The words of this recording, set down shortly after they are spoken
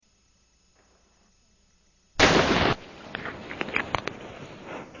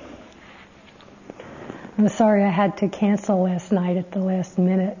I'm sorry I had to cancel last night at the last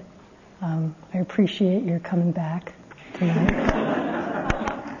minute. I appreciate your coming back tonight.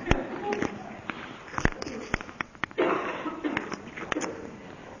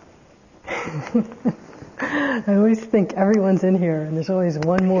 I always think everyone's in here and there's always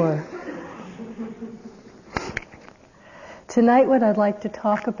one more. Tonight what I'd like to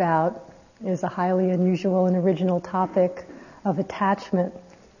talk about is a highly unusual and original topic of attachment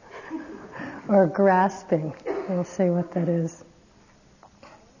or grasping. I'll say what that is.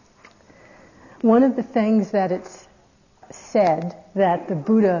 One of the things that it's said, that the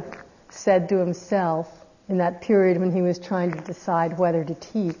Buddha said to himself in that period when he was trying to decide whether to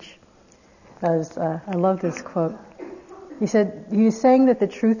teach, was, I love this quote. He said, he was saying that the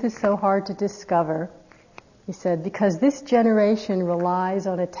truth is so hard to discover. He said, because this generation relies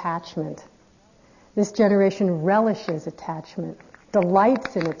on attachment. This generation relishes attachment,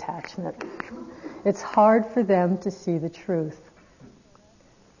 delights in attachment. It's hard for them to see the truth.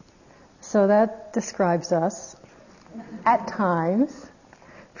 So that describes us, at times,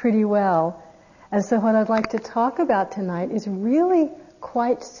 pretty well. And so what I'd like to talk about tonight is really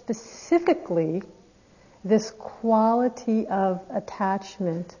quite specifically this quality of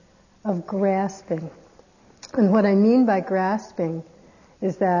attachment, of grasping. And what I mean by grasping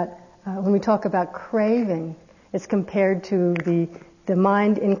is that when we talk about craving, it's compared to the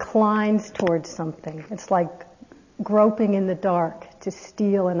mind inclines towards something. It's like groping in the dark to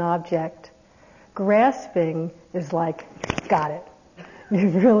steal an object. Grasping is like, got it.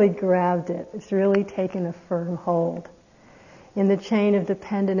 You've really grabbed it. It's really taken a firm hold. In the chain of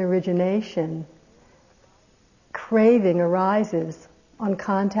dependent origination, craving arises on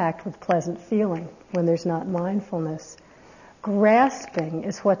contact with pleasant feeling when there's not mindfulness. Grasping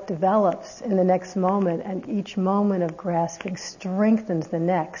is what develops in the next moment, and each moment of grasping strengthens the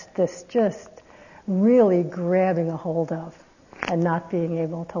next. This just really grabbing a hold of and not being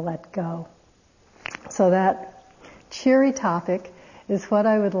able to let go. So that cheery topic is what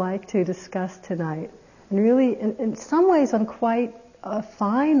I would like to discuss tonight. And really, in some ways, on quite a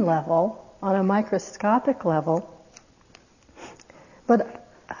fine level, on a microscopic level. But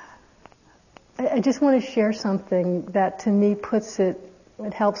I just want to share something that to me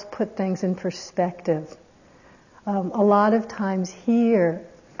it helps put things in perspective. A lot of times here,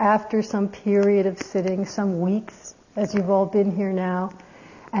 after some period of sitting, some weeks, as you've all been here now,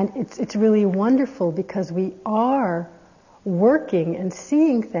 and it's really wonderful because we are working and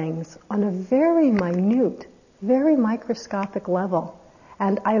seeing things on a very minute, very microscopic level.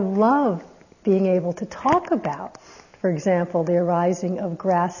 And I love being able to talk about, for example, the arising of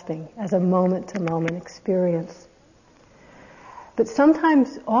grasping as a moment-to-moment experience. But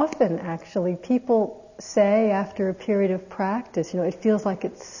sometimes, often actually, people say after a period of practice, it feels like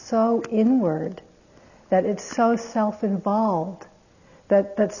it's so inward, that it's so self-involved,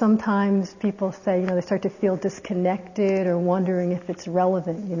 that sometimes people say, they start to feel disconnected or wondering if it's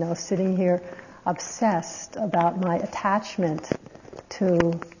relevant, sitting here obsessed about my attachment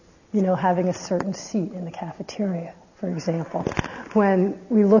to, having a certain seat in the cafeteria, for example, when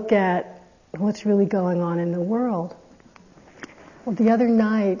we look at what's really going on in the world. Well, the other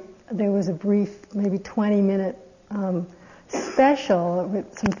night, there was a brief, maybe 20-minute special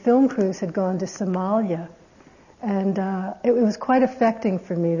with some film crews had gone to Somalia. And it was quite affecting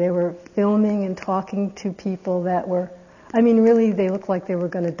for me. They were filming and talking to people that were, really they looked like they were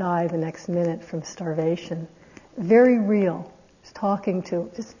going to die the next minute from starvation. Very real. Just talking to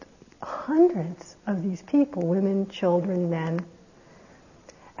just hundreds of these people, women, children, men.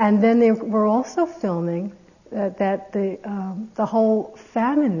 And then they were also filming that the whole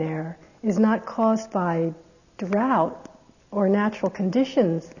famine there is not caused by drought or natural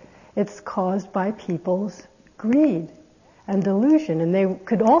conditions. It's caused by people's greed and delusion. And they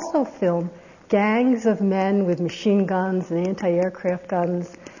could also film gangs of men with machine guns and anti-aircraft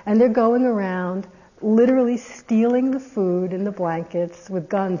guns, and they're going around literally stealing the food and the blankets with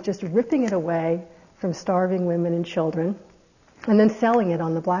guns, just ripping it away from starving women and children, and then selling it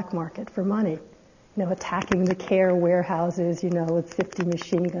on the black market for money. Attacking the care warehouses, with 50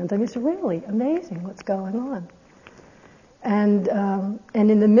 machine guns. It's really amazing what's going on. And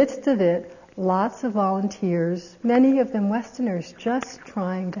in the midst of it, lots of volunteers, many of them Westerners, just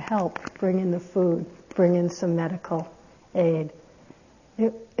trying to help bring in the food, bring in some medical aid.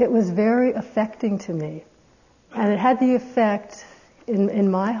 It was very affecting to me. And it had the effect,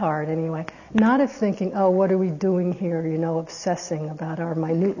 in my heart anyway, not of thinking, oh, what are we doing here, obsessing about our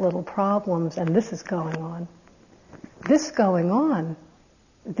minute little problems, and this is going on.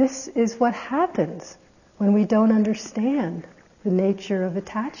 This is what happens when we don't understand the nature of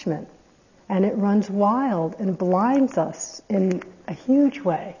attachment And it runs wild and blinds us in a huge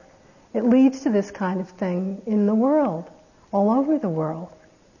way. It leads to this kind of thing in the world, all over the world.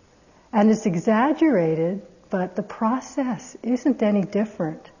 And it's exaggerated, but the process isn't any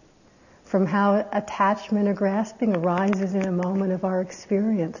different from how attachment or grasping arises in a moment of our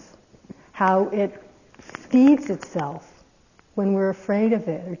experience, how it feeds itself when we're afraid of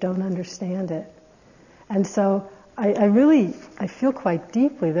it or don't understand it. And so I feel quite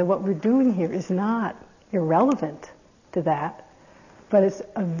deeply that what we're doing here is not irrelevant to that, but it's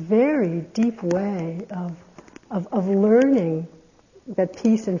a very deep way of learning that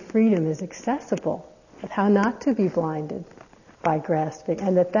peace and freedom is accessible, of how not to be blinded by grasping,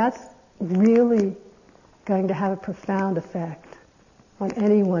 and that's really going to have a profound effect on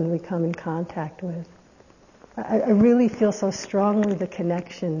anyone we come in contact with. I really feel so strongly the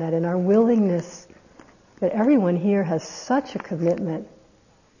connection that in our willingness, that everyone here has such a commitment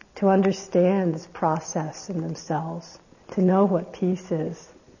to understand this process in themselves, to know what peace is,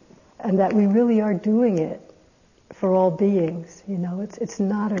 and that we really are doing it for all beings. You know, it's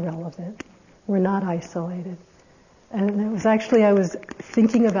not irrelevant. We're not isolated. And it was actually, I was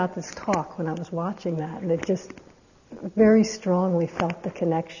thinking about this talk when I was watching that, and it just very strongly felt the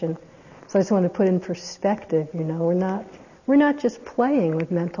connection. So I just want to put in perspective, you know, we're not just playing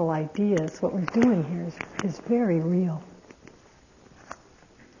with mental ideas. What we're doing here is very real.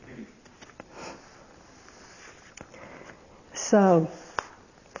 So,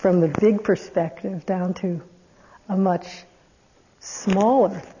 from the big perspective down to a much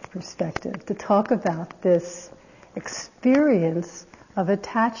smaller perspective, to talk about this experience of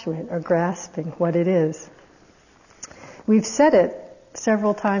attachment or grasping, what it is. We've said it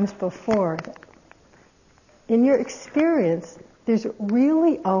several times before. In your experience, there's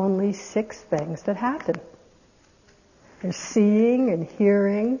really only 6 things that happen. There's seeing and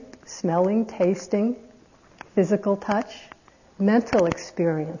hearing, smelling, tasting, physical touch, mental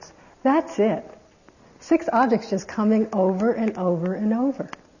experience. That's it. 6 objects just coming over and over and over.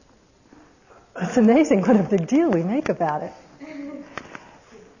 It's amazing what a big deal we make about it.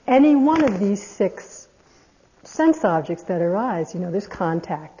 Any one of these 6 sense objects that arise, you know, there's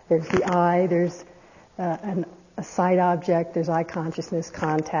contact. There's the eye, there's a sight object, there's eye consciousness,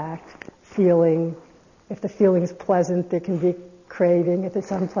 contact, feeling. If the feeling is pleasant, there can be craving. If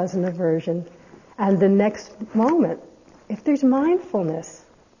it's unpleasant, aversion. And the next moment, if there's mindfulness,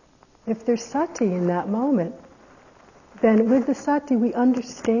 if there's sati in that moment, then with the sati we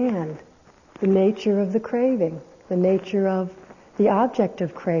understand the nature of the craving, the nature of the object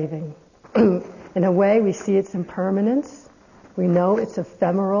of craving. In a way, we see its impermanence. We know its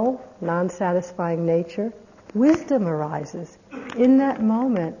ephemeral, non-satisfying nature. Wisdom arises in that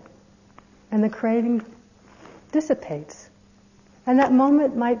moment, and the craving dissipates. And that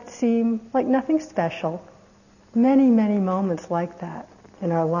moment might seem like nothing special. Many, many moments like that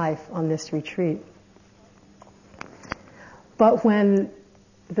in our life on this retreat. But when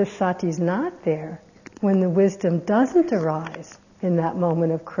the sati's not there, when the wisdom doesn't arise in that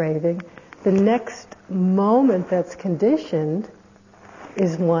moment of craving, the next moment that's conditioned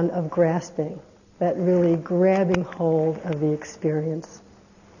is one of grasping, that really grabbing hold of the experience.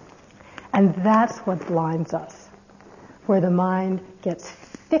 And that's what blinds us, where the mind gets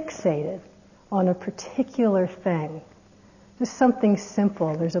fixated on a particular thing. Just something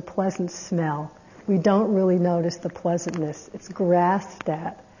simple. There's a pleasant smell. We don't really notice the pleasantness. It's grasped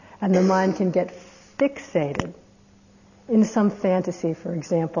at. And the mind can get fixated in some fantasy, for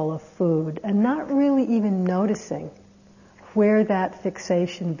example, of food, and not really even noticing where that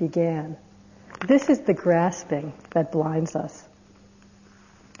fixation began. This is the grasping that blinds us.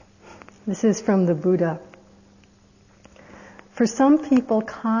 This is from the Buddha. For some people,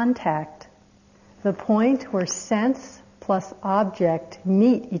 contact, the point where sense plus object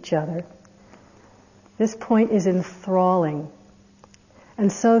meet each other, this point is enthralling.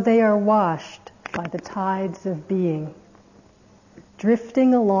 And so they are washed by the tides of being,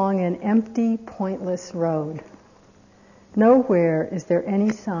 drifting along an empty, pointless road. Nowhere is there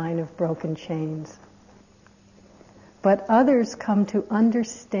any sign of broken chains. But others come to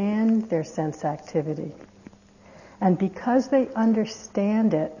understand their sense activity. And because they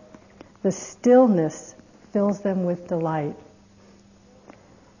understand it, the stillness fills them with delight.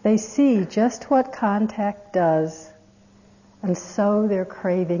 They see just what contact does, and so their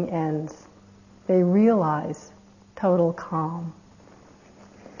craving ends. They realize total calm.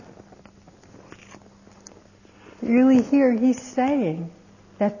 Really here he's saying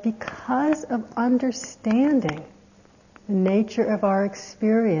that because of understanding the nature of our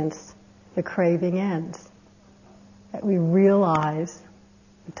experience, the craving ends. That we realize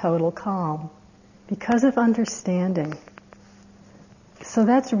total calm, because of understanding. So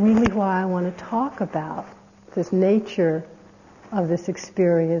that's really why I want to talk about this nature of this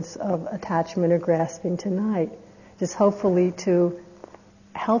experience of attachment or grasping tonight. Just hopefully to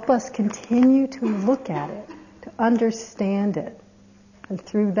help us continue to look at it, to understand it. And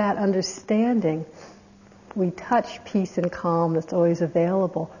through that understanding, we touch peace and calm that's always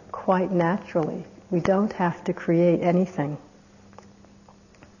available quite naturally. We don't have to create anything.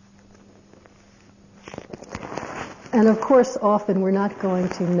 And of course, often we're not going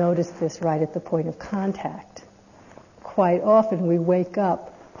to notice this right at the point of contact. Quite often we wake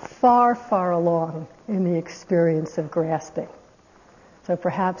up far, far along in the experience of grasping. So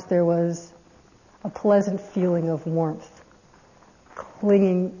perhaps there was a pleasant feeling of warmth,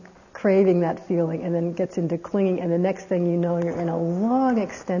 clinging, craving that feeling, and then gets into clinging, and the next thing you know, you're in a long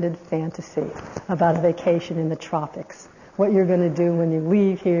extended fantasy about a vacation in the tropics, what you're going to do when you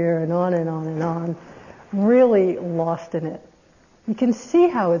leave here, and on and on and on, really lost in it. You can see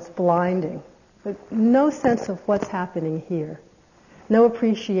how it's blinding, but no sense of what's happening here, no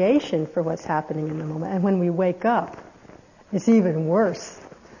appreciation for what's happening in the moment. And when we wake up, it's even worse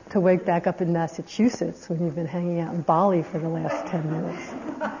to wake back up in Massachusetts when you've been hanging out in Bali for the last 10 minutes.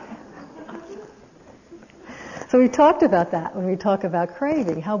 So we talked about that when we talk about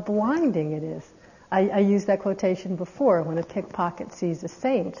craving, how blinding it is. I used that quotation before. When a pickpocket sees a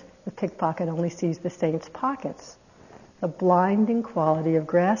saint, the pickpocket only sees the saint's pockets. The blinding quality of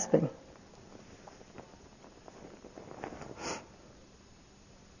grasping.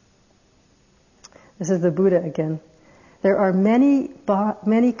 This is the Buddha again. There are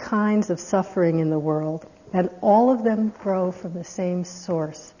many kinds of suffering in the world, and all of them grow from the same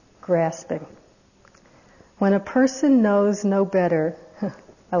source, grasping. When a person knows no better,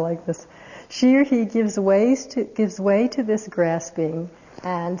 I like this, she or he gives way to this grasping,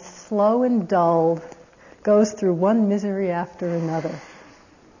 and slow and dulled goes through one misery after another.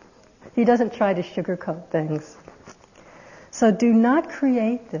 He doesn't try to sugarcoat things. So do not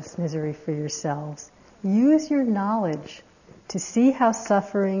create this misery for yourselves. Use your knowledge to see how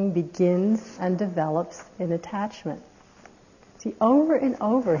suffering begins and develops in attachment. See, over and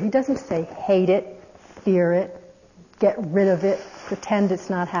over, he doesn't say hate it, fear it, get rid of it, pretend it's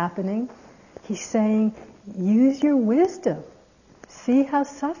not happening. He's saying use your wisdom. See how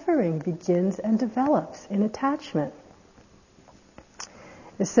suffering begins and develops in attachment.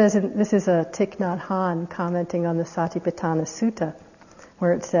 It says, this is a Thich Nhat Hanh commenting on the Satipatthana Sutta,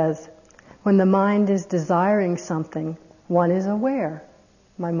 where it says, when the mind is desiring something, one is aware.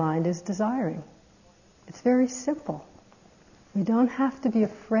 My mind is desiring. It's very simple. We don't have to be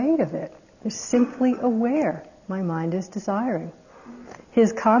afraid of it. You're simply aware. My mind is desiring.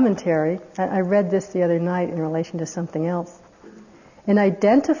 His commentary, I read this the other night in relation to something else. In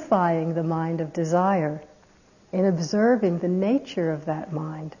identifying the mind of desire, in observing the nature of that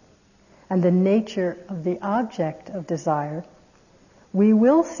mind and the nature of the object of desire, we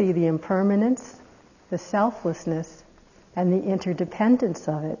will see the impermanence, the selflessness, and the interdependence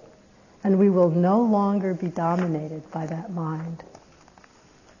of it, and we will no longer be dominated by that mind.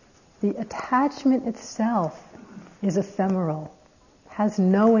 The attachment itself is ephemeral, has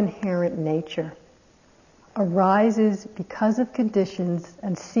no inherent nature, arises because of conditions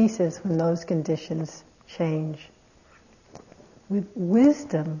and ceases when those conditions change. With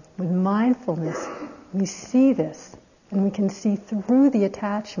wisdom, with mindfulness, we see this, and we can see through the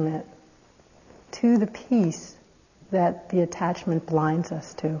attachment to the peace that the attachment blinds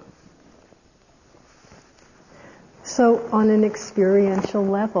us to. So on an experiential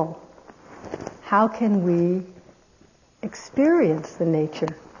level, how can we experience the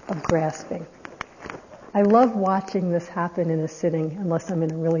nature of grasping? I love watching this happen in a sitting, unless I'm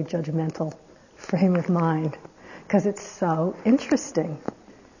in a really judgmental frame of mind, because it's so interesting.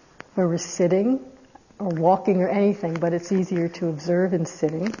 Where we're sitting or walking or anything, but it's easier to observe in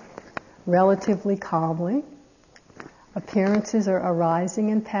sitting, relatively calmly. Appearances are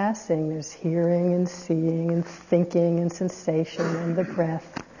arising and passing. There's hearing and seeing and thinking and sensation and the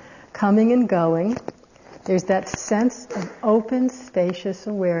breath coming and going. There's that sense of open, spacious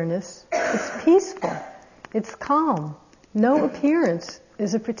awareness. It's peaceful. It's calm. No appearance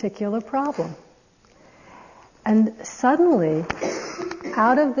is a particular problem. And suddenly,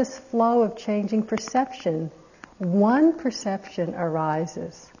 out of this flow of changing perception, one perception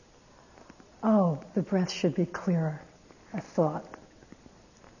arises. Oh, the breath should be clearer, a thought.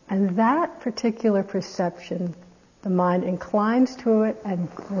 And that particular perception, the mind inclines to it and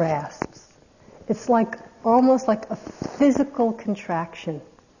grasps. It's like almost like a physical contraction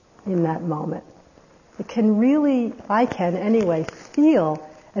in that moment. It can really, I can anyway, feel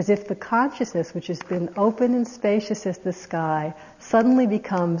as if the consciousness, which has been open and spacious as the sky, suddenly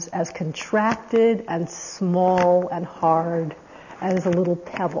becomes as contracted and small and hard as a little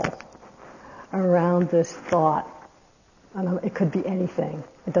pebble around this thought. And it could be anything.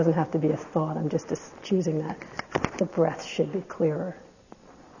 It doesn't have to be a thought. I'm just choosing that. The breath should be clearer.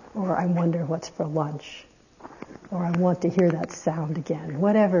 Or I wonder what's for lunch. Or I want to hear that sound again.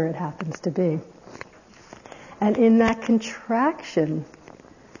 Whatever it happens to be. And in that contraction,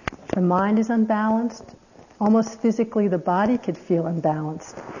 the mind is unbalanced. Almost physically, the body could feel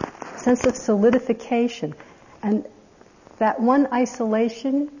unbalanced. Sense of solidification. And that one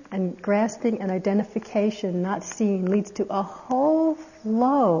isolation and grasping and identification, not seeing, leads to a whole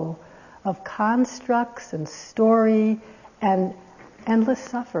flow of constructs and story and endless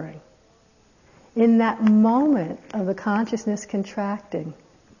suffering. In that moment of the consciousness contracting,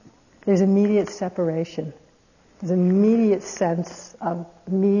 there's immediate separation. There's immediate sense of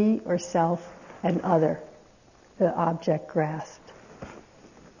me or self and other, the object grasped.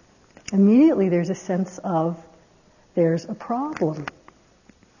 Immediately there's a sense of there's a problem,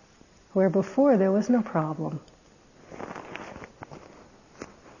 where before there was no problem.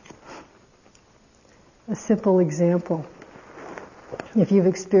 A simple example. If you've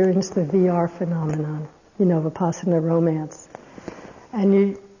experienced the VR phenomenon, Vipassana romance, and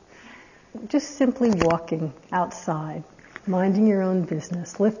you're just simply walking outside, minding your own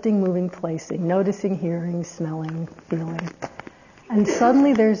business, lifting, moving, placing, noticing, hearing, smelling, feeling, and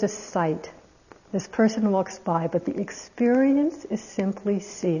suddenly there's a sight. This person walks by, but the experience is simply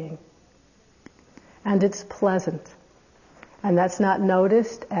seeing. And it's pleasant. And that's not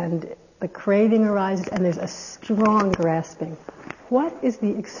noticed, and the craving arises, and there's a strong grasping. What is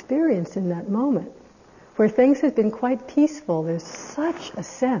the experience in that moment? Where things have been quite peaceful, there's such a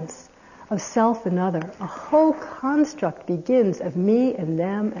sense of self and other. A whole construct begins of me and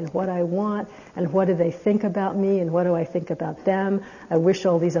them and what I want and what do they think about me and what do I think about them. I wish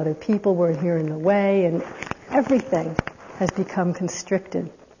all these other people weren't here in the way, and everything has become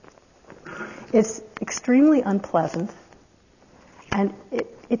constricted. It's extremely unpleasant, and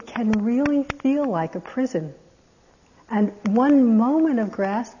it can really feel like a prison. And one moment of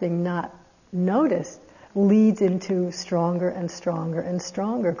grasping not noticed leads into stronger and stronger and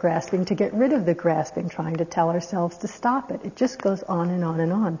stronger grasping to get rid of the grasping, trying to tell ourselves to stop it. It just goes on and on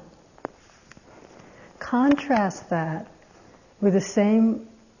and on. Contrast that with the same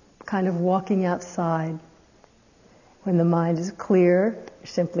kind of walking outside. When the mind is clear, you're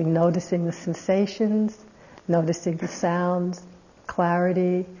simply noticing the sensations, noticing the sounds,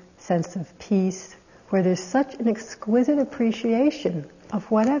 clarity, sense of peace, where there's such an exquisite appreciation of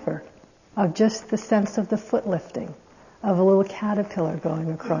whatever, of just the sense of the foot lifting, of a little caterpillar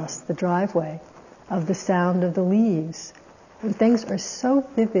going across the driveway, of the sound of the leaves. And things are so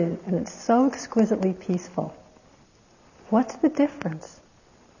vivid and it's so exquisitely peaceful. What's the difference?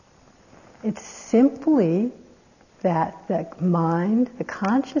 It's simply that the mind, the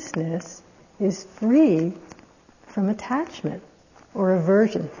consciousness, is free from attachment or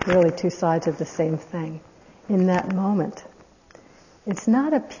aversion, really two sides of the same thing, in that moment. It's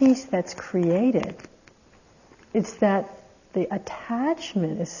not a peace that's created. It's that the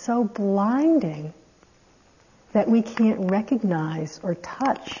attachment is so blinding that we can't recognize or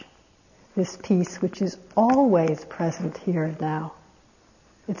touch this peace which is always present here and now.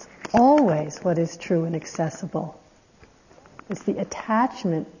 It's always what is true and accessible. It's the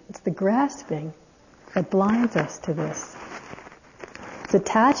attachment, it's the grasping that blinds us to this. It's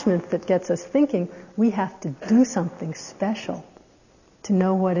attachment that gets us thinking we have to do something special to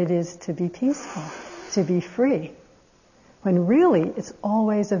know what it is to be peaceful, to be free. When really it's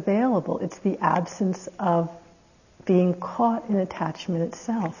always available. It's the absence of being caught in attachment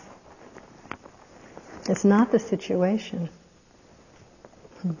itself. It's not the situation.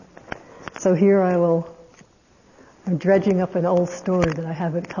 So here I'm dredging up an old story that I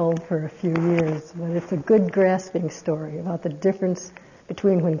haven't told for a few years, but it's a good grasping story about the difference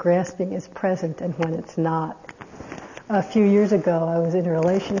between when grasping is present and when it's not. A few years ago, I was in a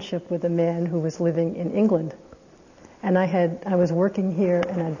relationship with a man who was living in England. And I was working here,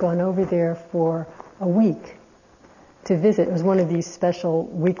 and I'd gone over there for a week to visit. It was one of these special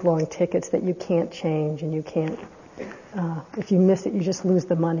week-long tickets that you can't change, and you can't, if you miss it, you just lose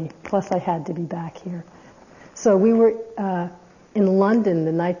the money. Plus, I had to be back here. So we were in London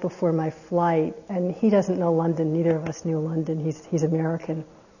the night before my flight, and he doesn't know London. Neither of us knew London. He's American.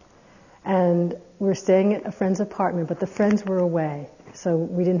 And we were staying at a friend's apartment, but the friends were away, so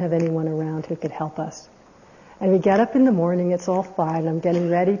we didn't have anyone around who could help us. And we get up in the morning, it's all fine. I'm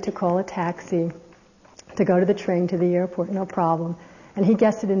getting ready to call a taxi to go to the train to the airport, no problem. And he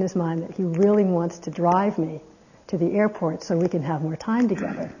gets it in his mind that he really wants to drive me to the airport so we can have more time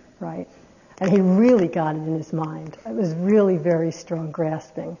together, right? And he really got it in his mind. It was really very strong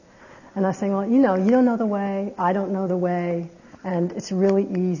grasping. And I was saying, well, you don't know the way, I don't know the way, and it's really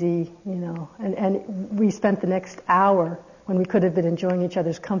easy, And we spent the next hour, when we could have been enjoying each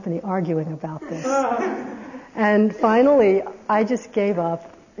other's company, arguing about this. And finally, I just gave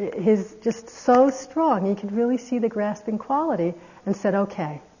up. His just so strong, you could really see the grasping quality, and said,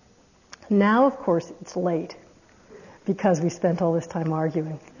 okay, now of course it's late, because we spent all this time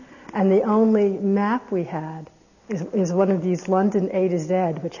arguing. And the only map we had is one of these London A to Z,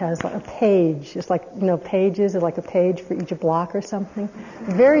 which has like a page. It's like, pages, like a page for each block or something.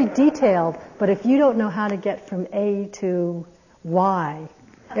 Very detailed, but if you don't know how to get from A to Y,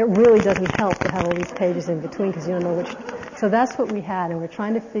 it really doesn't help to have all these pages in between because you don't know which. So that's what we had, and we're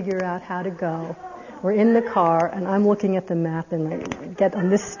trying to figure out how to go. We're in the car, and I'm looking at the map, and I get on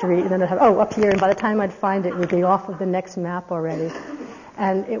this street, and then I'd have, up here, and by the time I'd find it, we'd be off of the next map already.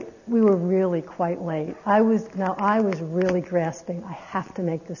 And we were really quite late. I was really grasping, I have to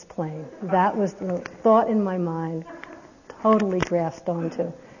make this plane. That was the thought in my mind, totally grasped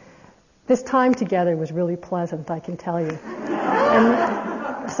onto. This time together was really pleasant, I can tell you.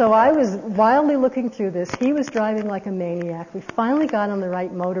 And so I was wildly looking through this. He was driving like a maniac. We finally got on the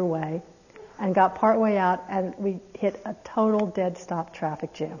right motorway and got partway out, and we hit a total dead stop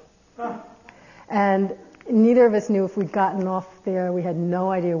traffic jam. And neither of us knew if we'd gotten off there. We had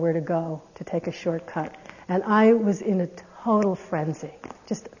no idea where to go to take a shortcut. And I was in a total frenzy,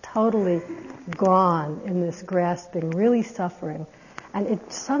 just totally gone in this grasping, really suffering. And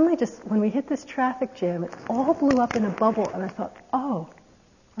it suddenly when we hit this traffic jam, it all blew up in a bubble, and I thought,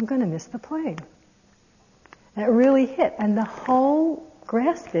 I'm going to miss the plane. And it really hit, and the whole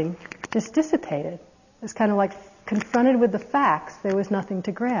grasping just dissipated. It was kind of like confronted with the facts, there was nothing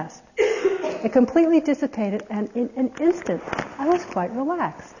to grasp. It completely dissipated, and in an instant, I was quite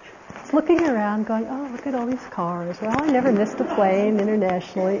relaxed. I was looking around going, look at all these cars. Well, I never missed a plane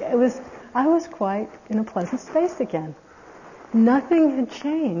internationally. I was quite in a pleasant space again. Nothing had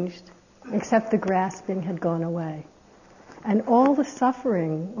changed except the grasping had gone away. And all the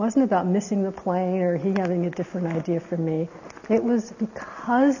suffering wasn't about missing the plane or he having a different idea from me. It was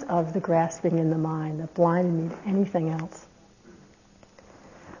because of the grasping in the mind that blinded me to anything else.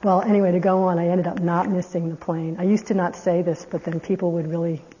 Well, anyway, to go on, I ended up not missing the plane. I used to not say this, but then people would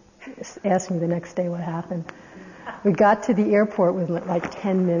really ask me the next day what happened. We got to the airport with like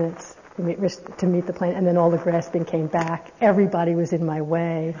 10 minutes to meet the plane, and then all the grasping came back. Everybody was in my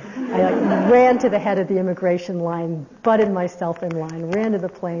way. I ran to the head of the immigration line, butted myself in line, ran to the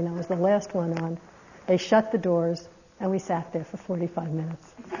plane. I was the last one on. They shut the doors, and we sat there for 45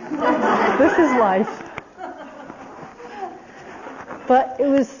 minutes. This is life. But it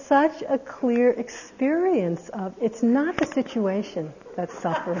was such a clear experience of, it's not the situation that's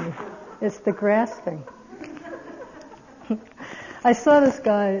suffering, it's the grasping. I saw this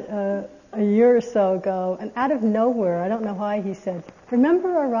guy a year or so ago, and out of nowhere, I don't know why, he said,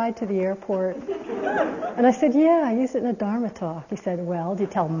 remember our ride to the airport? And I said, yeah, I used it in a Dharma talk. He said, well, do you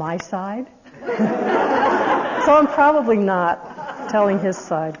tell my side? So I'm probably not telling his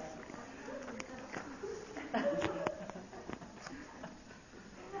side.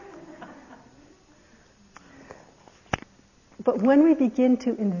 But when we begin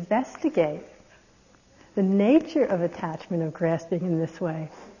to investigate the nature of attachment, of grasping in this way,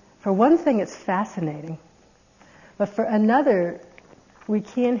 for one thing, it's fascinating. But for another, we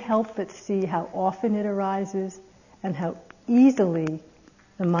can't help but see how often it arises and how easily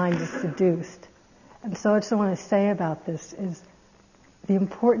the mind is seduced. And so what I want to say about this is the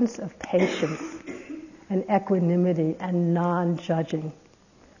importance of patience and equanimity and non-judging.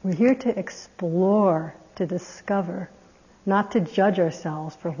 We're here to explore, to discover, not to judge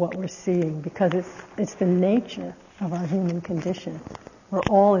ourselves for what we're seeing, because it's the nature of our human condition. We're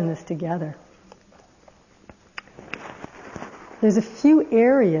all in this together. There's a few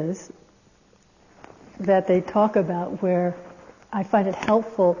areas that they talk about where I find it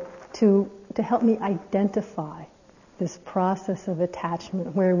helpful to help me identify this process of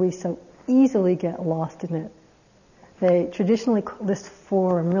attachment where we so easily get lost in it. They traditionally list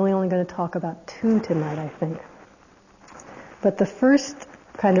 4. I'm really only going to talk about 2 tonight, I think. But the first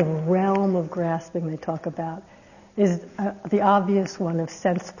kind of realm of grasping they talk about is the obvious one of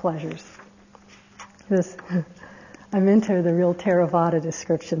sense pleasures. I'm into the real Theravada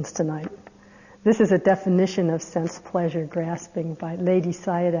descriptions tonight. This is a definition of sense pleasure grasping by Ledi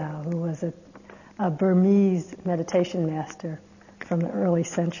Sayadaw, who was a Burmese meditation master from the early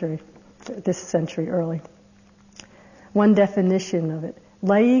century, this century early. One definition of it,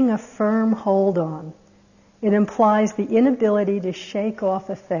 laying a firm hold on. It implies the inability to shake off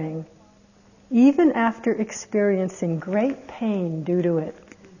a thing, even after experiencing great pain due to it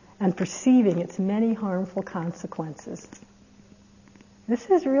and perceiving its many harmful consequences. This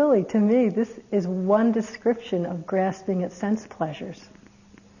is really, to me, this is one description of grasping at sense pleasures.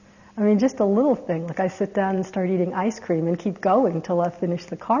 I mean, just a little thing, like I sit down and start eating ice cream and keep going till I finish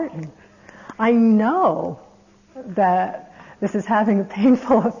the carton. I know that this is having a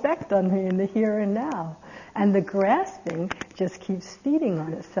painful effect on me in the here and now. And the grasping just keeps feeding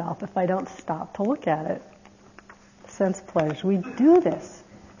on itself if I don't stop to look at it. Sense pleasures. We do this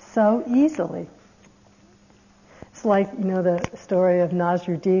so easily. It's like, the story of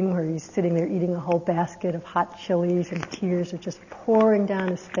Nasruddin where he's sitting there eating a whole basket of hot chilies and tears are just pouring down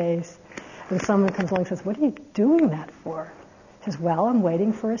his face. And someone comes along and says, "What are you doing that for?" He says, "Well, I'm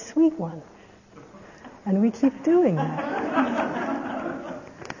waiting for a sweet one." And we keep doing that.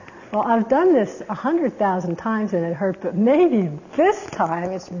 Well, I've done this 100,000 times and it hurt, but maybe this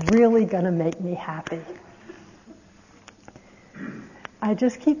time it's really going to make me happy. I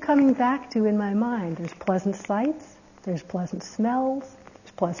just keep coming back to in my mind, there's pleasant sights, there's pleasant smells,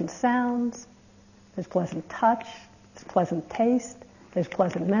 there's pleasant sounds, there's pleasant touch, there's pleasant taste, there's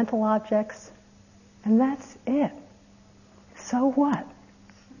pleasant mental objects, and that's it. So what?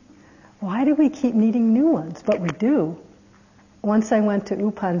 Why do we keep needing new ones? But we do. Once I went to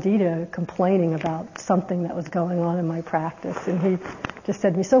U Pandita complaining about something that was going on in my practice, and he just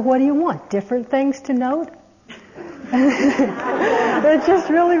said to me, "So what do you want? Different things to note?" It just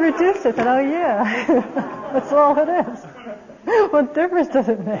really reduced it. I said, "Oh yeah, that's all it is. What difference does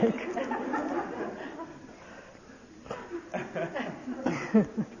it make?"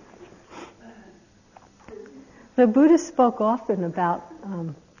 The Buddha spoke often about,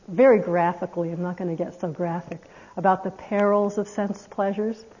 very graphically, I'm not going to get so graphic, about the perils of sense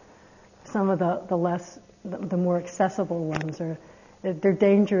pleasures. Some of the more accessible ones they're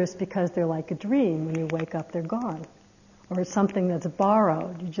dangerous because they're like a dream. When you wake up, they're gone. Or it's something that's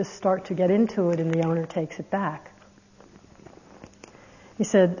borrowed. You just start to get into it and the owner takes it back. He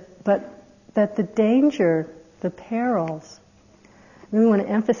said, but that the danger, the perils, I really want to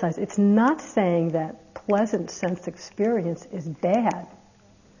emphasize, it's not saying that pleasant sense experience is bad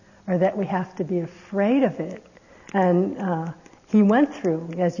or that we have to be afraid of it. And he went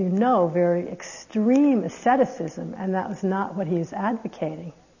through, as you know, very extreme asceticism, and that was not what he was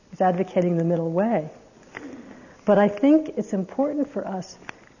advocating. He's advocating the middle way. But I think it's important for us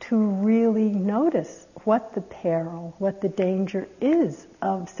to really notice what the peril, what the danger is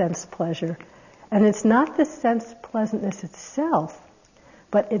of sense pleasure. And it's not the sense pleasantness itself,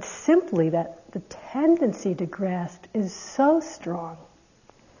 but it's simply that the tendency to grasp is so strong.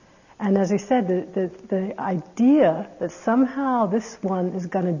 And as I said, the idea that somehow this one is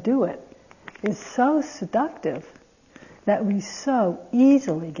going to do it is so seductive that we so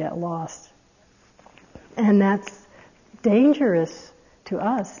easily get lost. And that's dangerous to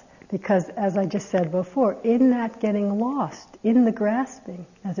us because, as I just said before, in that getting lost, in the grasping,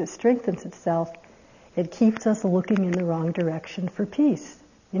 as it strengthens itself, it keeps us looking in the wrong direction for peace.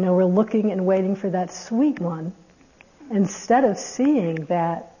 We're looking and waiting for that sweet one instead of seeing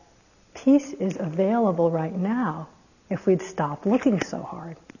that peace is available right now if we'd stop looking so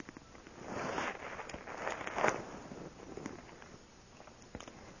hard.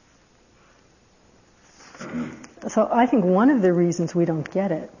 So I think one of the reasons we don't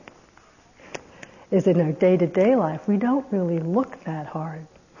get it is in our day-to-day life, we don't really look that hard,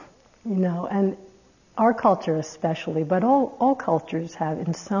 and our culture especially, but all cultures have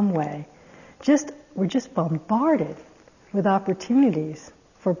in some way, we're just bombarded with opportunities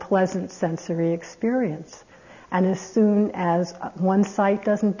for pleasant sensory experience. And as soon as one sight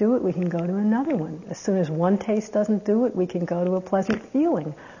doesn't do it, we can go to another one. As soon as one taste doesn't do it, we can go to a pleasant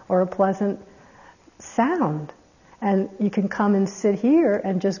feeling or a pleasant sound. And you can come and sit here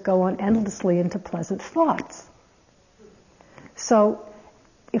and just go on endlessly into pleasant thoughts. So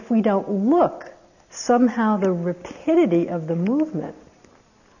if we don't look, somehow the rapidity of the movement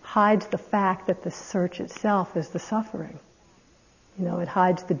hides the fact that the search itself is the suffering. It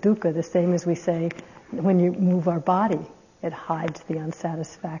hides the dukkha, the same as we say when you move our body. It hides the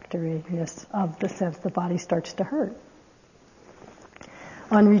unsatisfactoriness of the sense the body starts to hurt.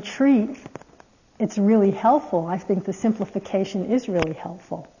 On retreat, it's really helpful. I think the simplification is really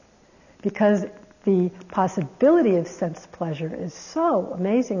helpful because the possibility of sense pleasure is so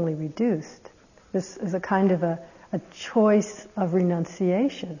amazingly reduced. This is a kind of a choice of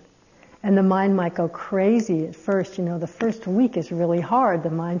renunciation. And the mind might go crazy at first. The first week is really hard. The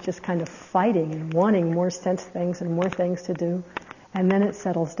mind's just kind of fighting and wanting more sense things and more things to do. And then it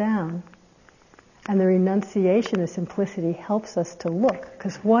settles down. And the renunciation, the simplicity, helps us to look.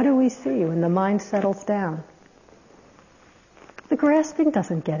 Because what do we see when the mind settles down? The grasping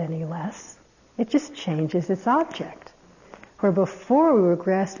doesn't get any less. It just changes its object. Where before we were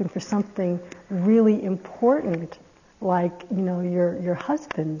grasping for something really important, like, your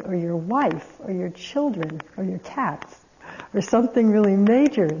husband or your wife or your children or your cats or something really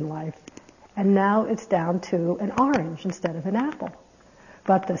major in life. And now it's down to an orange instead of an apple.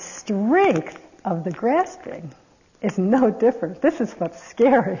 But the strength of the grasping is no different. This is what's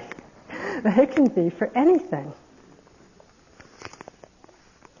scary. That it can be for anything.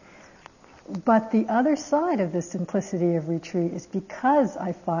 But the other side of the simplicity of retreat is because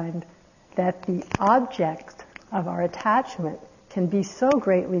I find that the object of our attachment can be so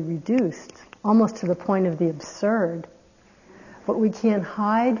greatly reduced, almost to the point of the absurd, but we can't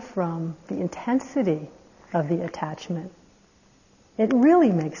hide from the intensity of the attachment. It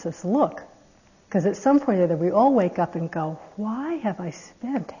really makes us look, because at some point or other we all wake up and go, why have I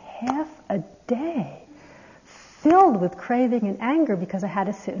spent half a day filled with craving and anger because I had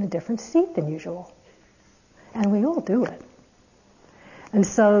to sit in a different seat than usual? And we all do it. And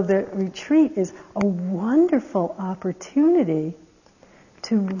so the retreat is a wonderful opportunity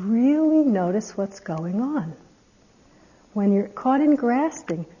to really notice what's going on. When you're caught in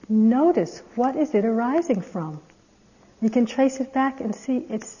grasping, notice what is it arising from. You can trace it back and see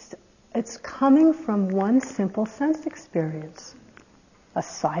it's coming from one simple sense experience. A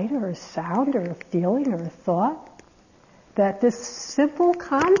sight or a sound or a feeling or a thought. That this simple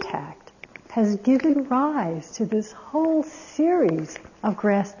contact has given rise to this whole series of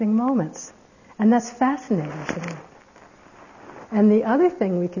grasping moments. And that's fascinating to me. And the other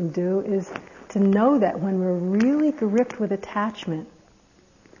thing we can do is to know that when we're really gripped with attachment,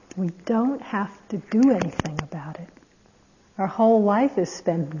 we don't have to do anything about it. Our whole life is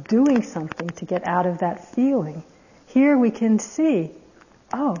spent doing something to get out of that feeling. Here we can see,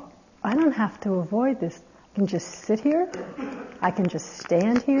 I don't have to avoid this. I can just sit here. I can just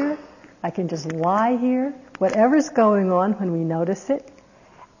stand here. I can just lie here. Whatever's going on when we notice it,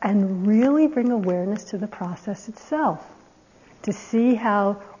 and really bring awareness to the process itself. To see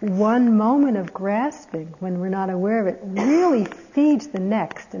how one moment of grasping, when we're not aware of it, really feeds the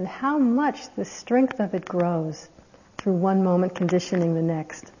next, and how much the strength of it grows through one moment conditioning the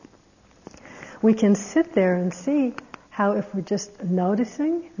next. We can sit there and see how if we're just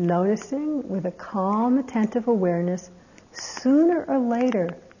noticing with a calm, attentive awareness, sooner or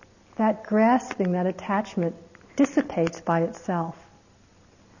later, that grasping, that attachment, dissipates by itself.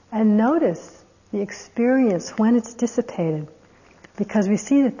 And notice the experience when it's dissipated, because we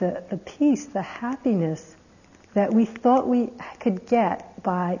see that the peace, the happiness that we thought we could get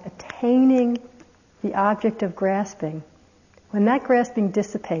by attaining the object of grasping, when that grasping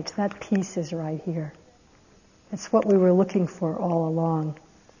dissipates, that peace is right here. It's what we were looking for all along.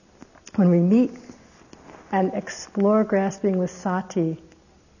 When we meet and explore grasping with sati,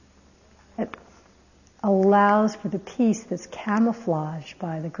 it allows for the peace that's camouflaged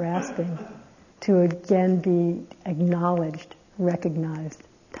by the grasping to again be acknowledged, recognized,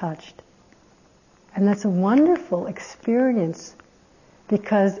 touched. And that's a wonderful experience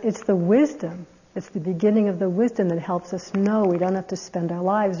because it's the wisdom, it's the beginning of the wisdom that helps us know we don't have to spend our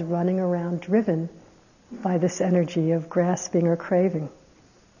lives running around driven by this energy of grasping or craving.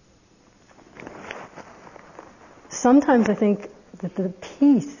 Sometimes I think that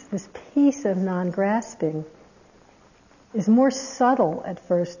this peace of non-grasping is more subtle at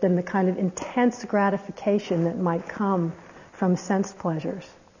first than the kind of intense gratification that might come from sense pleasures,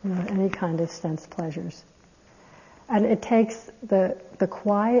 any kind of sense pleasures. And it takes the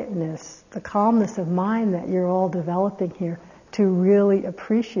quietness, the calmness of mind that you're all developing here to really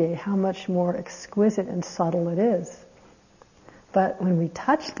appreciate how much more exquisite and subtle it is. But when we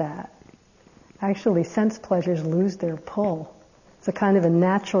touch that, actually sense pleasures lose their pull. It's a kind of a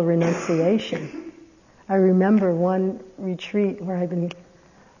natural renunciation. I remember one retreat where I'd been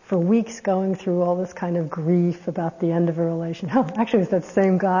for weeks going through all this kind of grief about the end of a relation. Oh, actually it was that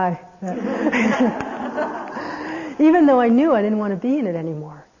same guy. Even though I knew I didn't want to be in it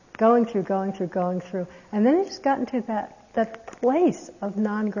anymore. Going through. And then I just got into that place of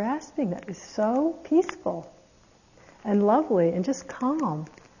non-grasping that is so peaceful and lovely and just calm.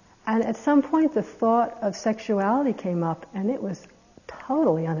 And at some point the thought of sexuality came up and it was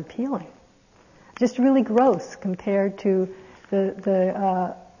totally unappealing. Just really gross compared to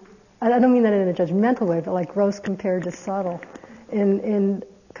I don't mean that in a judgmental way, but like gross compared to subtle. In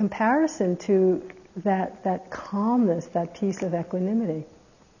comparison to that calmness, that peace of equanimity.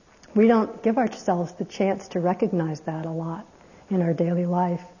 We don't give ourselves the chance to recognize that a lot in our daily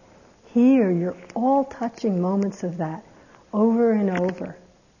life. Here, you're all touching moments of that over and over.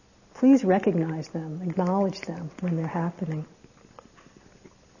 Please recognize them, acknowledge them when they're happening.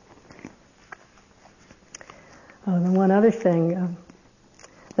 And one other thing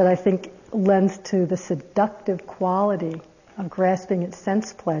that I think lends to the seductive quality of grasping at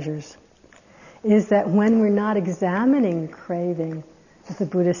sense pleasures is that when we're not examining craving, as the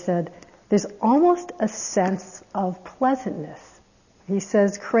Buddha said, there's almost a sense of pleasantness. He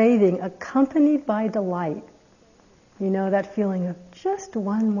says craving accompanied by delight. You know, that feeling of just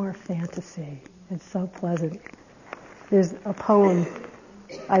one more fantasy. It's so pleasant. There's a poem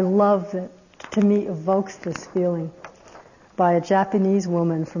I love that to me evokes this feeling by a Japanese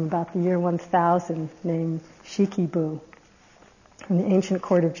woman from about the year 1000 named Shikibu from the ancient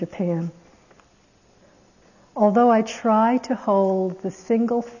court of Japan. Although I try to hold the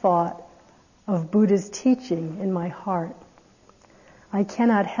single thought of Buddha's teaching in my heart, I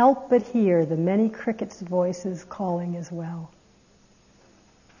cannot help but hear the many crickets' voices calling as well.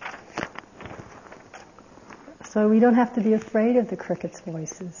 So we don't have to be afraid of the crickets'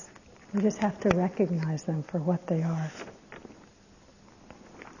 voices. We just have to recognize them for what they are.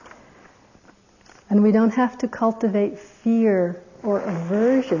 And we don't have to cultivate fear or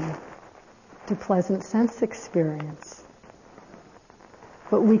aversion to pleasant sense experience.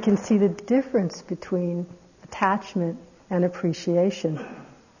 But we can see the difference between attachment and appreciation.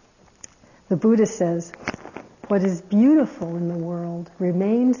 The Buddha says, what is beautiful in the world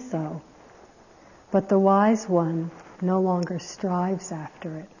remains so, but the wise one no longer strives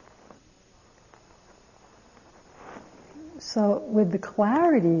after it. So with the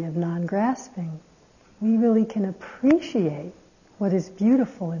clarity of non-grasping, we really can appreciate what is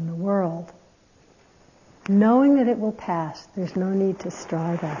beautiful in the world. Knowing that it will pass, there's no need to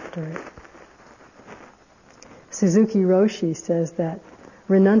strive after it. Suzuki Roshi says that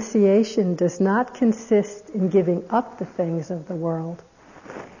renunciation does not consist in giving up the things of the world,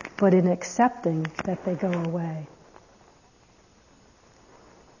 but in accepting that they go away.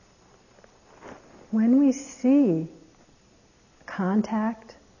 When we see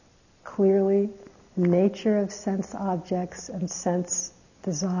contact clearly, nature of sense objects and sense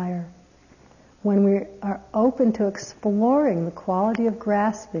desire, when we are open to exploring the quality of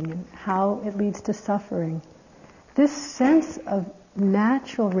grasping and how it leads to suffering, this sense of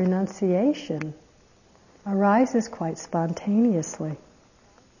natural renunciation arises quite spontaneously.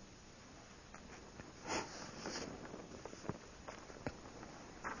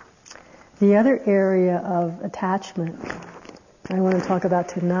 The other area of attachment I want to talk about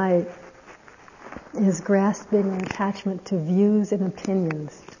tonight is grasping or attachment to views and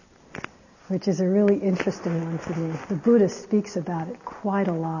opinions, which is a really interesting one to me. The Buddha speaks about it quite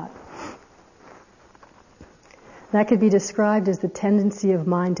a lot. That could be described as the tendency of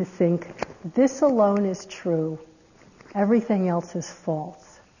mind to think, this alone is true, everything else is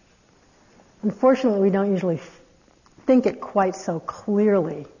false. Unfortunately, we don't usually think it quite so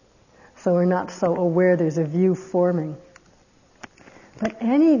clearly, so we're not so aware there's a view forming. But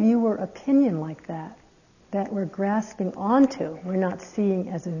any view or opinion like that we're grasping onto, we're not seeing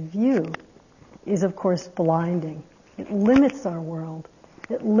as a view, is of course blinding. It limits our world.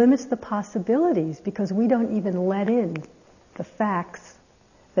 It limits the possibilities because we don't even let in the facts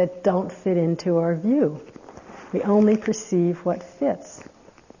that don't fit into our view. We only perceive what fits.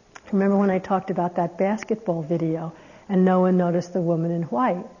 Remember when I talked about that basketball video and no one noticed the woman in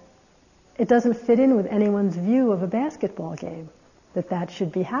white? It doesn't fit in with anyone's view of a basketball game that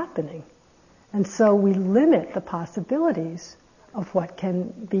should be happening. And so we limit the possibilities of what can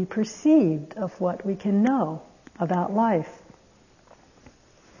be perceived, of what we can know about life.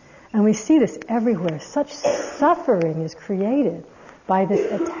 And we see this everywhere. Such suffering is created by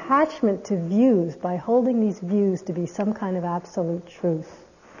this attachment to views, by holding these views to be some kind of absolute truth.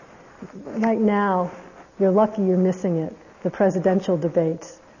 Right now, you're lucky you're missing it, the presidential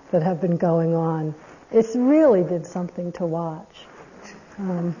debates that have been going on. It's really been something to watch.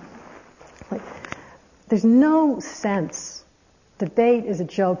 There's no sense, debate is a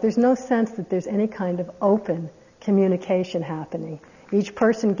joke, there's no sense that there's any kind of open communication happening. Each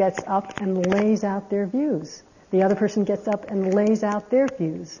person gets up and lays out their views. The other person gets up and lays out their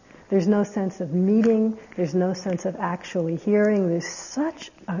views. There's no sense of meeting, there's no sense of actually hearing, there's such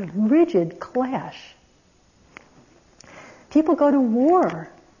a rigid clash. People go to war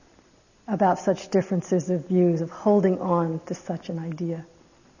about such differences of views, of holding on to such an idea.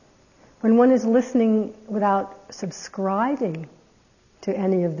 When one is listening without subscribing to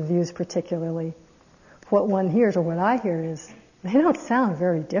any of the views particularly. What one hears, or what I hear, is they don't sound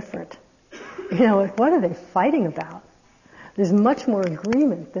very different. Like, what are they fighting about? There's much more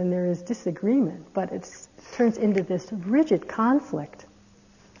agreement than there is disagreement, but it turns into this rigid conflict.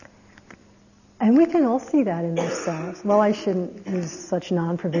 And we can all see that in ourselves. Well, I shouldn't use such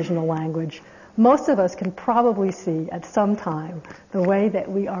non-provisional language. Most of us can probably see at some time the way that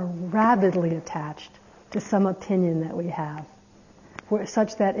we are rabidly attached to some opinion that we have,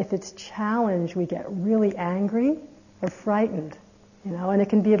 such that if it's challenged, we get really angry or frightened. And it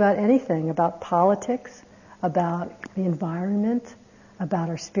can be about anything, about politics, about the environment, about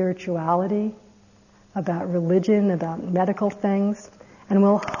our spirituality, about religion, about medical things. And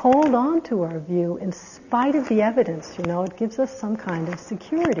we'll hold on to our view in spite of the evidence. It gives us some kind of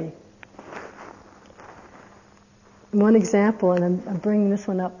security. One example, and I'm bringing this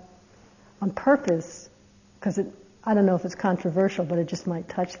one up on purpose, because I don't know if it's controversial, but it just might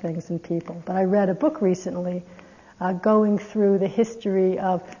touch things in people. But I read a book recently going through the history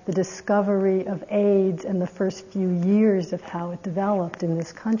of the discovery of AIDS and the first few years of how it developed in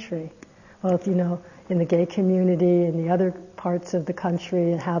this country. Both, in the gay community and the other parts of the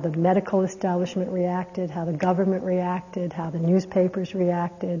country, and how the medical establishment reacted, how the government reacted, how the newspapers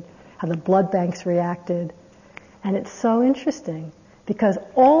reacted, how the blood banks reacted. And it's so interesting because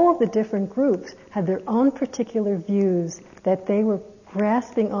all of the different groups had their own particular views that they were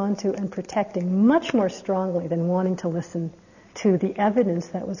grasping onto and protecting much more strongly than wanting to listen to the evidence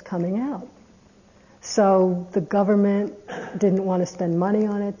that was coming out. So the government didn't want to spend money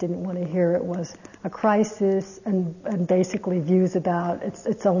on it, didn't want to hear it was a crisis, and basically views about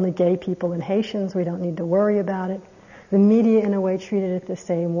it's only gay people and Haitians, we don't need to worry about it. The media, in a way, treated it the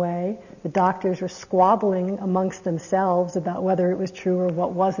same way. The doctors were squabbling amongst themselves about whether it was true or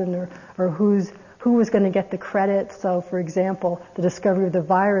what wasn't, or who was going to get the credit. So, for example, the discovery of the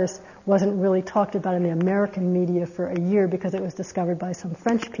virus wasn't really talked about in the American media for a year because it was discovered by some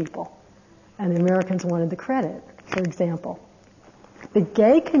French people. And the Americans wanted the credit, for example. The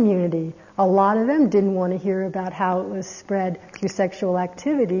gay community, a lot of them didn't want to hear about how it was spread through sexual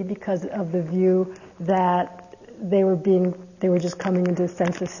activity because of the view that they were just coming into a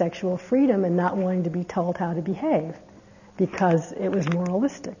sense of sexual freedom and not wanting to be told how to behave because it was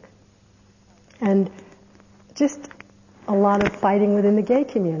moralistic. And just a lot of fighting within the gay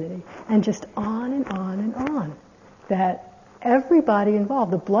community, and just on and on and on. That everybody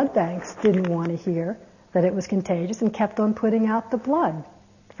involved, the blood banks didn't want to hear that it was contagious and kept on putting out the blood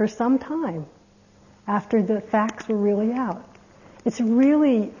for some time after the facts were really out. It's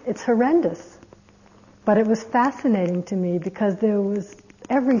horrendous. But it was fascinating to me because there was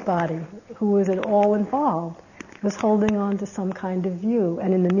everybody who was at all involved was holding on to some kind of view.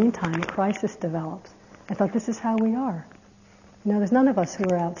 And in the meantime, a crisis develops. I thought, this is how we are. There's none of us who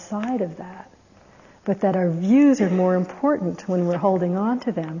are outside of that. But that our views are more important when we're holding on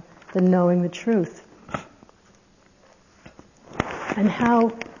to them than knowing the truth. And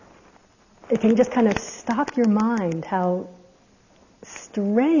how it can just kind of stop your mind, how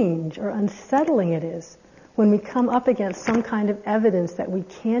strange or unsettling it is when we come up against some kind of evidence that we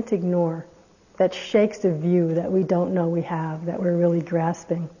can't ignore, that shakes a view that we don't know we have, that we're really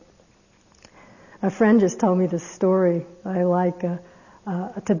grasping. A friend just told me this story. I like a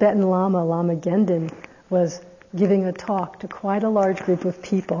Tibetan Lama, Lama Gendin, was giving a talk to quite a large group of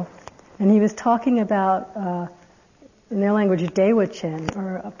people, and he was talking about, in their language, Dewa-chen,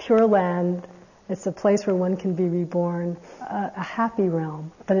 or a pure land. It's a place where one can be reborn, a happy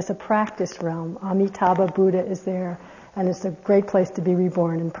realm, but it's a practice realm. Amitabha Buddha is there, and it's a great place to be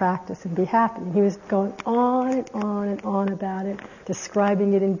reborn and practice and be happy. And he was going on and on and on about it,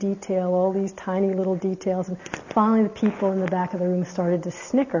 describing it in detail, all these tiny little details, and finally the people in the back of the room started to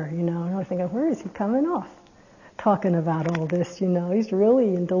snicker, and I was thinking, where is he coming off? Talking about all this, he's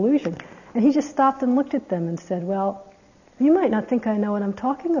really in delusion. And he just stopped and looked at them and said, well, you might not think I know what I'm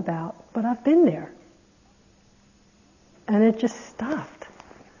talking about, but I've been there. And it just stopped.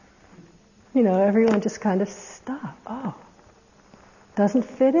 Everyone just kind of stopped. Oh, doesn't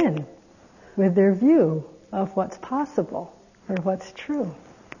fit in with their view of what's possible or what's true.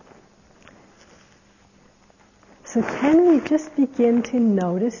 So can we just begin to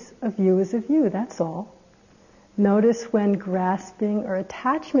notice a view as a view? That's all. Notice when grasping or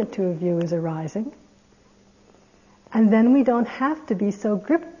attachment to a view is arising. And then we don't have to be so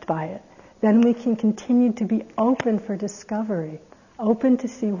gripped by it. Then we can continue to be open for discovery, open to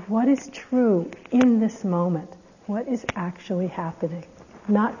see what is true in this moment, what is actually happening,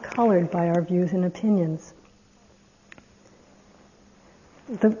 not colored by our views and opinions.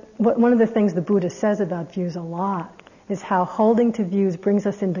 One of the things the Buddha says about views a lot is how holding to views brings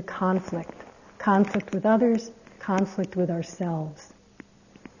us into conflict. Conflict with others, conflict with ourselves.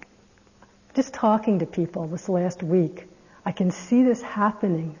 Just talking to people this last week, I can see this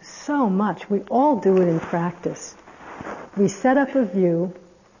happening so much. We all do it in practice. We set up a view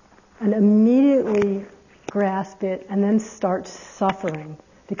and immediately grasp it and then start suffering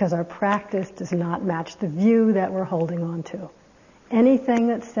because our practice does not match the view that we're holding on to. Anything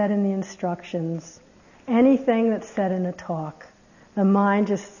that's said in the instructions, anything that's said in a talk, the mind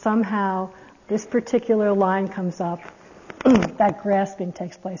just somehow, this particular line comes up, that grasping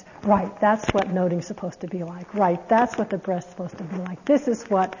takes place. Right, that's what noting's supposed to be like. Right, that's what the breath's supposed to be like. This is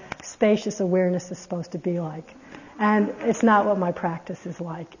what spacious awareness is supposed to be like. And it's not what my practice is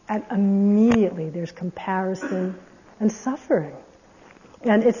like. And immediately there's comparison and suffering.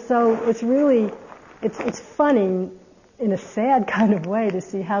 And it's funny in a sad kind of way to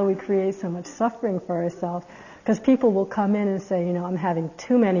see how we create so much suffering for ourselves. Because people will come in and say, I'm having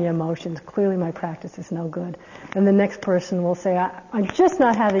too many emotions. Clearly my practice is no good. And the next person will say, I'm just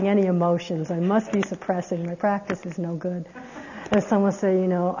not having any emotions. I must be suppressing. My practice is no good. And someone will say,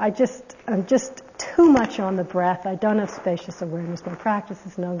 I'm just too much on the breath. I don't have spacious awareness. My practice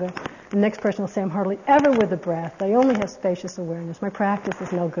is no good. The next person will say, I'm hardly ever with the breath. I only have spacious awareness. My practice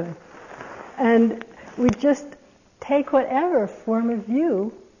is no good. And we just take whatever form of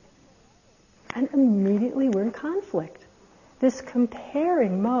view and immediately we're in conflict. This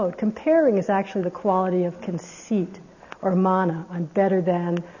comparing mode. Comparing is actually the quality of conceit or mana. I'm better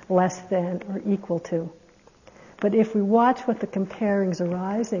than, less than, or equal to. But if we watch what the comparing's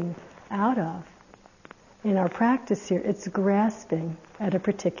arising out of, in our practice here, it's grasping at a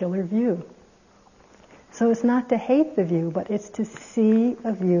particular view. So it's not to hate the view, but it's to see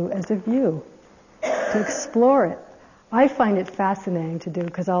a view as a view, to explore it. I find it fascinating to do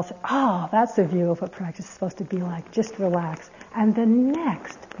because I'll say, that's the view of what practice is supposed to be like. Just relax. And the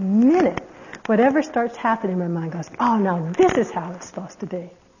next minute, whatever starts happening in my mind goes, now this is how it's supposed to be.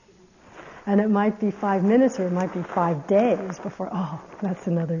 And it might be 5 minutes or it might be 5 days before, that's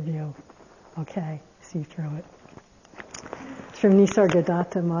another view. Okay, see through it. It's from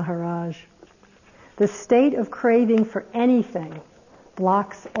Nisargadatta Maharaj. The state of craving for anything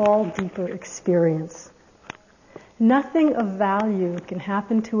blocks all deeper experience. Nothing of value can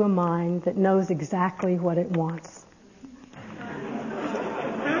happen to a mind that knows exactly what it wants.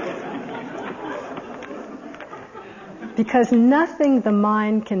 Because nothing the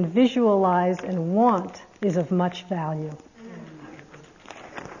mind can visualize and want is of much value.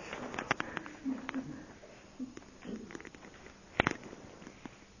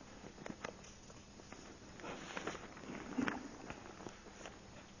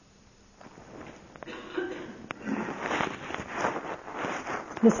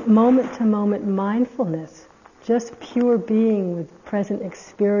 This moment-to-moment mindfulness, just pure being with present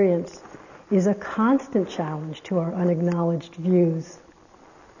experience, is a constant challenge to our unacknowledged views.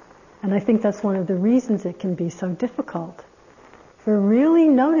 And I think that's one of the reasons it can be so difficult. For really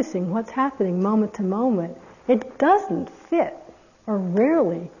noticing what's happening moment to moment, it doesn't fit, or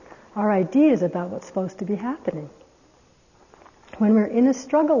rarely, our ideas about what's supposed to be happening. When we're in a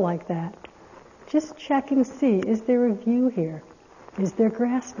struggle like that, just check and see, is there a view here? Is there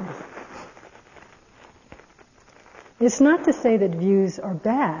grasping? It's not to say that views are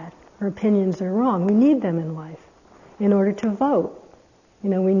bad or opinions are wrong. We need them in life in order to vote.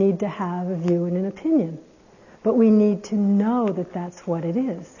 We need to have a view and an opinion. But we need to know that that's what it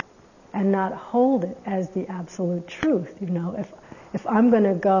is and not hold it as the absolute truth. If I'm going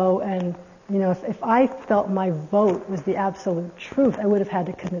to go and, if I felt my vote was the absolute truth, I would have had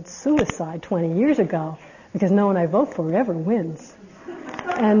to commit suicide 20 years ago because no one I vote for ever wins.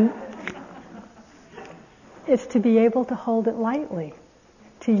 And it's to be able to hold it lightly,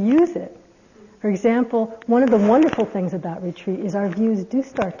 to use it. For example, one of the wonderful things about retreat is our views do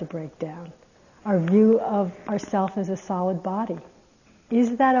start to break down. Our view of ourself as a solid body.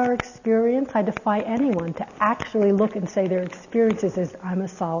 Is that our experience? I defy anyone to actually look and say their experience is I'm a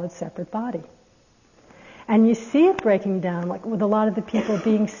solid separate body. And you see it breaking down, like with a lot of the people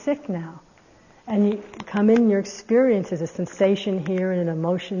being sick now. And you come in, your experience is a sensation here and an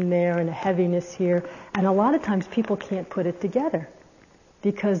emotion there and a heaviness here. And a lot of times people can't put it together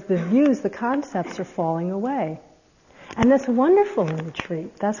because the views, the concepts are falling away. And that's wonderful in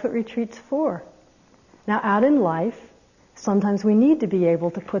retreat. That's what retreat's for. Now out in life, sometimes we need to be able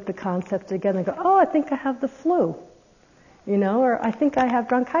to put the concept together and go, I think I have the flu. Or I think I have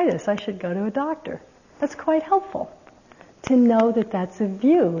bronchitis. I should go to a doctor. That's quite helpful. To know that that's a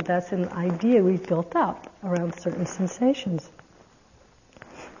view, that's an idea we've built up around certain sensations.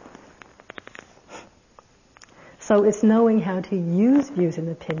 So it's knowing how to use views and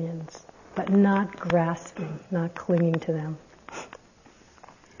opinions, but not grasping, not clinging to them.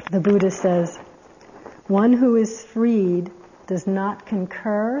 The Buddha says, one who is freed does not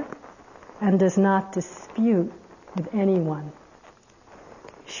concur and does not dispute with anyone.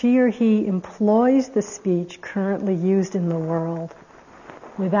 She or he employs the speech currently used in the world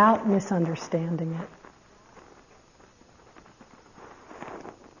without misunderstanding it.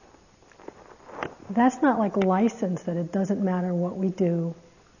 That's not like license that it doesn't matter what we do.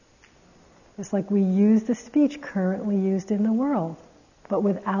 It's like we use the speech currently used in the world, but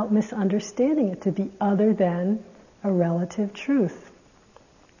without misunderstanding it to be other than a relative truth.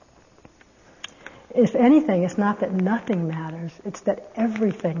 If anything, it's not that nothing matters, it's that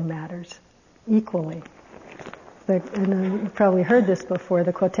everything matters equally. And you've probably heard this before,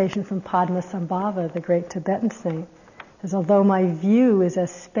 the quotation from Padmasambhava, the great Tibetan saint, is, although my view is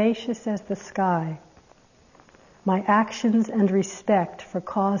as spacious as the sky, my actions and respect for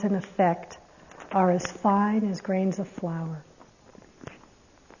cause and effect are as fine as grains of flour.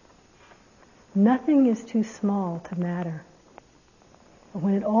 Nothing is too small to matter. But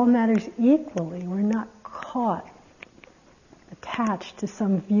when it all matters equally, we're not caught, attached to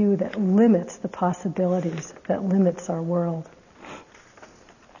some view that limits the possibilities, that limits our world.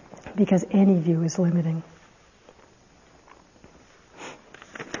 Because any view is limiting.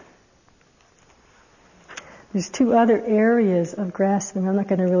 There's two other areas of grasping. I'm not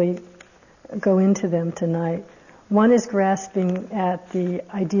going to really go into them tonight. One is grasping at the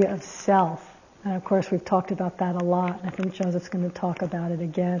idea of self. And of course we've talked about that a lot. I think Joseph's going to talk about it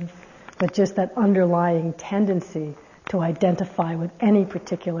again. But just that underlying tendency to identify with any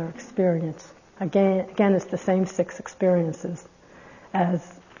particular experience. Again, it's the same 6 experiences as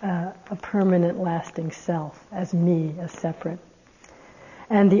a permanent lasting self, as me, as separate.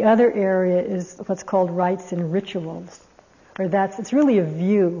 And the other area is what's called rites and rituals. It's really a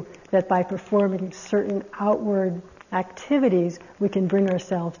view that by performing certain outward activities, we can bring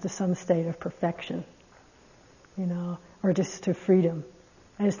ourselves to some state of perfection, or just to freedom.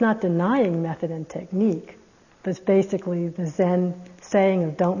 And it's not denying method and technique, but it's basically the Zen saying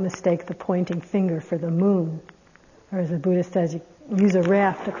of don't mistake the pointing finger for the moon. Or as the Buddha says, you use a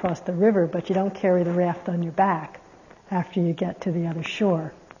raft across the river, but you don't carry the raft on your back after you get to the other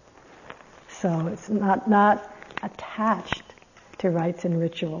shore. So it's not attached to rites and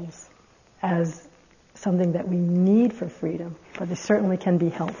rituals as something that we need for freedom, but they certainly can be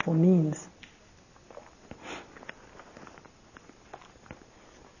helpful means.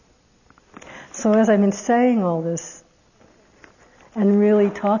 So as I've been saying all this, and really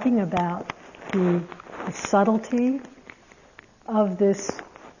talking about the subtlety of this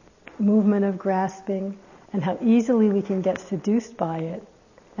movement of grasping, and how easily we can get seduced by it,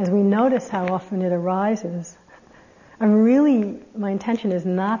 as we notice how often it arises, my intention is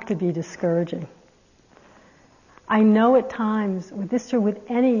not to be discouraging. I know at times, with this or with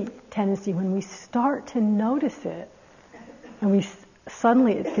any tendency, when we start to notice it, and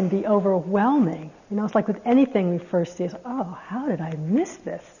suddenly it can be overwhelming. It's like with anything we first see, it's, oh, how did I miss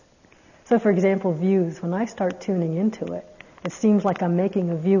this? So for example, views, when I start tuning into it, it seems like I'm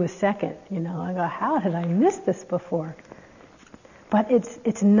making a view a second. I go, how did I miss this before? But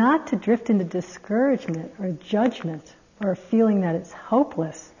it's not to drift into discouragement or judgment or a feeling that it's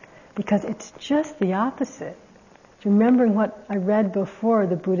hopeless, because it's just the opposite. Remembering what I read before,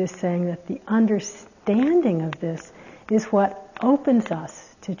 the Buddha saying that the understanding of this is what opens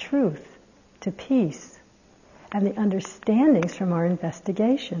us to truth, to peace, and the understandings from our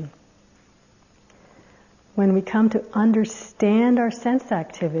investigation. When we come to understand our sense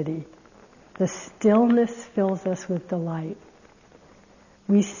activity, the stillness fills us with delight.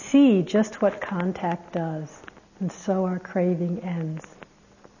 We see just what contact does, and so our craving ends.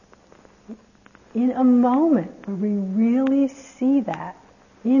 In a moment where we really see that,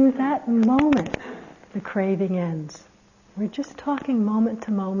 in that moment, the craving ends. We're just talking moment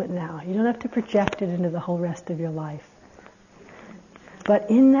to moment now. You don't have to project it into the whole rest of your life. But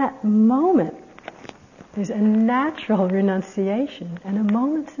in that moment, there's a natural renunciation, and a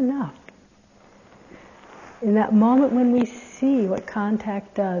moment's enough. In that moment when we see what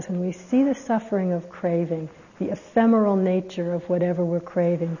contact does, when we see the suffering of craving, the ephemeral nature of whatever we're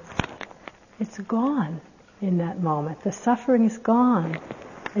craving, it's gone in that moment. The suffering is gone.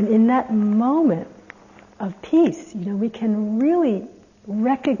 And in that moment of peace, we can really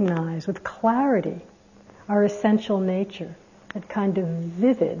recognize with clarity our essential nature, that kind of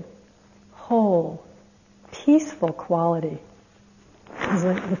vivid, whole, peaceful quality. As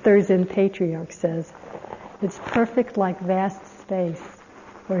the third Zen patriarch says, it's perfect like vast space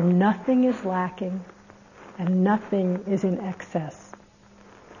where nothing is lacking and nothing is in excess.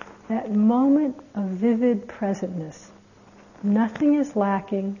 That moment of vivid presentness, nothing is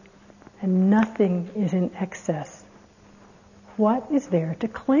lacking and nothing is in excess. What is there to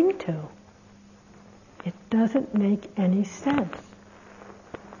cling to? It doesn't make any sense.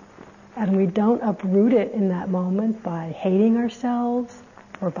 And we don't uproot it in that moment by hating ourselves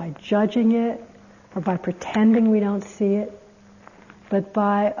or by judging it or by pretending we don't see it, but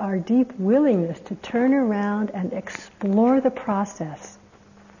by our deep willingness to turn around and explore the process.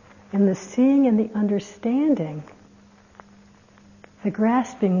 In the seeing and the understanding, the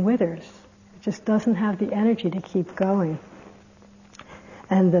grasping withers. It just doesn't have the energy to keep going.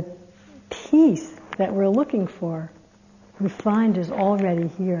 And the peace that we're looking for, we find is already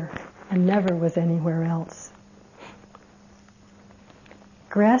here and never was anywhere else.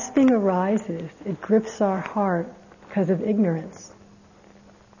 Grasping arises, it grips our heart because of ignorance.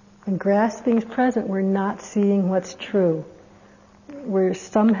 When grasping is present, we're not seeing what's true. We're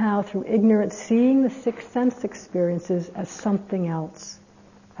somehow, through ignorance, seeing the sixth sense experiences as something else,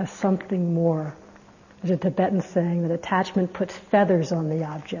 as something more. There's a Tibetan saying that attachment puts feathers on the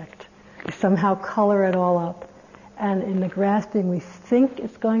object. We somehow color it all up. And in the grasping, we think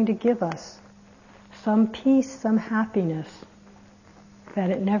it's going to give us some peace, some happiness that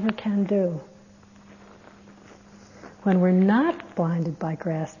it never can do. When we're not blinded by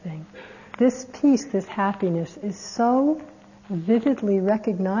grasping, this peace, this happiness is so vividly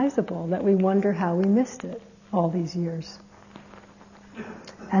recognizable that we wonder how we missed it all these years.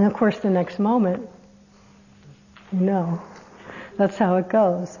 And of course, the next moment, that's how it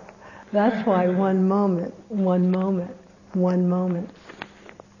goes. That's why one moment, one moment, one moment.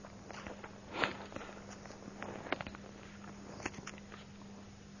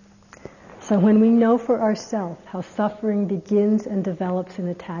 So when we know for ourselves how suffering begins and develops in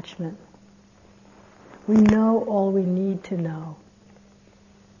attachment, we know all we need to know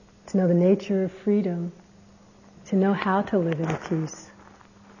the nature of freedom, to know how to live in peace,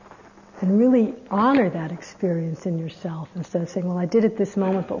 and really honor that experience in yourself instead of saying, well, I did it this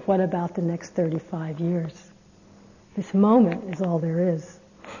moment, but what about the next 35 years? This moment is all there is.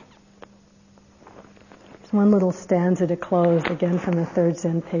 There's one little stanza to close, again from the third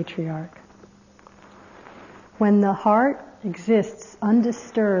Zen patriarch. When the heart exists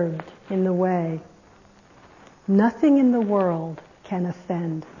undisturbed in the way, nothing in the world can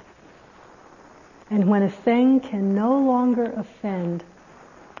offend. And when a thing can no longer offend,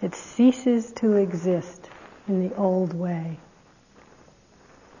 it ceases to exist in the old way.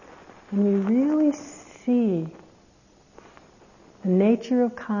 When we really see the nature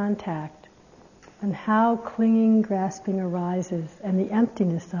of contact and how clinging, grasping arises and the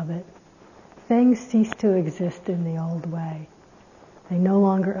emptiness of it, things cease to exist in the old way. They no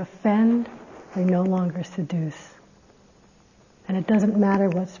longer offend, they no longer seduce. And it doesn't matter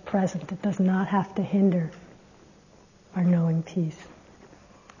what's present, it does not have to hinder our knowing peace.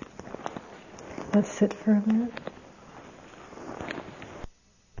 Let's sit for a minute.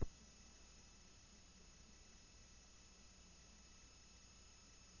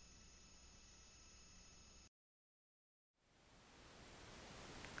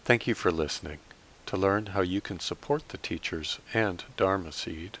 Thank you for listening. To learn how you can support the teachers and Dharma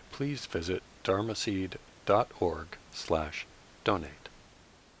Seed, please visit dharmaseed.org/donate.